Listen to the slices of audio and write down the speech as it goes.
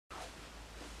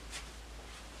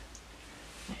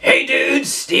Hey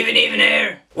dudes, Steven Even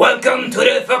here. Welcome to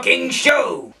the fucking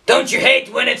show. Don't you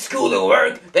hate when at school or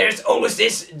work there's always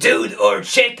this dude or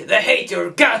chick that hate your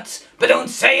guts but don't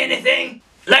say anything?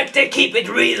 Like they keep it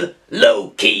real low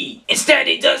key. Instead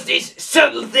he does these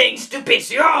subtle things to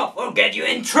piss you off or get you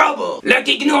in trouble. Like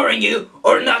ignoring you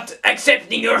or not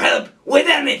accepting your help with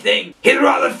anything. He'd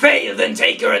rather fail than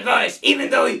take your advice even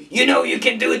though you know you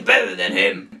can do it better than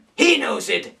him. He knows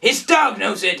it, his dog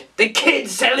knows it, the kid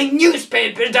selling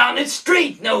newspapers down the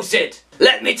street knows it.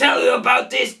 Let me tell you about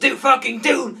this fucking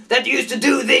dude that used to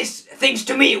do these things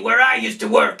to me where I used to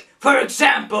work. For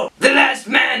example, the last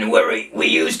man where we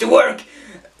used to work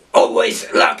always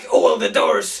locked all the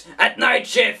doors at night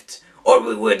shift or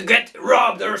we would get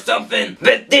robbed or something.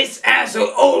 But this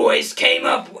asshole always came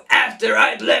up after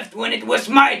I'd left when it was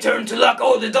my turn to lock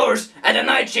all the doors at a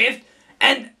night shift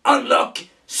and unlock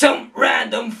some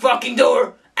random fucking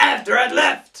door after I'd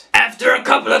left. After a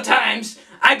couple of times,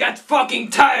 I got fucking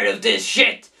tired of this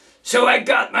shit, so I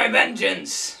got my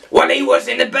vengeance. While he was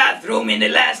in the bathroom in the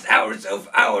last hours of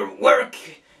our work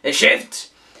shift,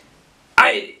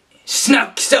 I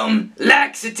snuck some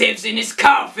laxatives in his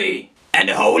coffee, and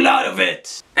a whole lot of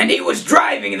it. And he was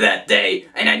driving that day,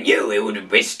 and I knew he would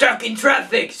be stuck in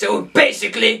traffic, so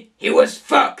basically, he was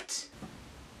fucked.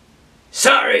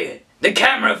 Sorry, the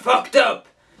camera fucked up.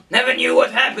 Never knew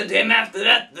what happened to him after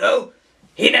that though.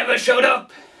 He never showed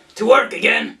up to work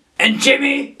again. And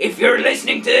Jimmy, if you're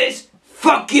listening to this,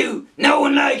 fuck you. No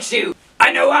one likes you.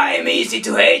 I know I am easy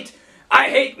to hate. I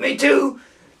hate me too.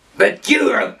 But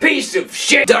you're a piece of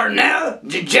shit. Darnell,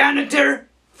 the janitor,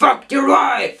 fucked your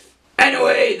wife.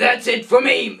 Anyway, that's it for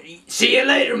me. See you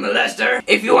later, molester.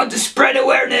 If you want to spread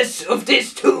awareness of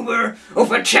this tumor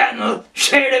of a channel,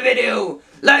 share the video.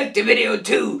 Like the video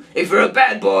too, if you're a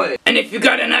bad boy. And if you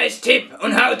got a nice tip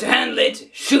on how to handle it,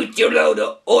 shoot your load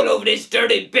all over this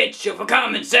dirty bitch of a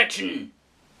comment section.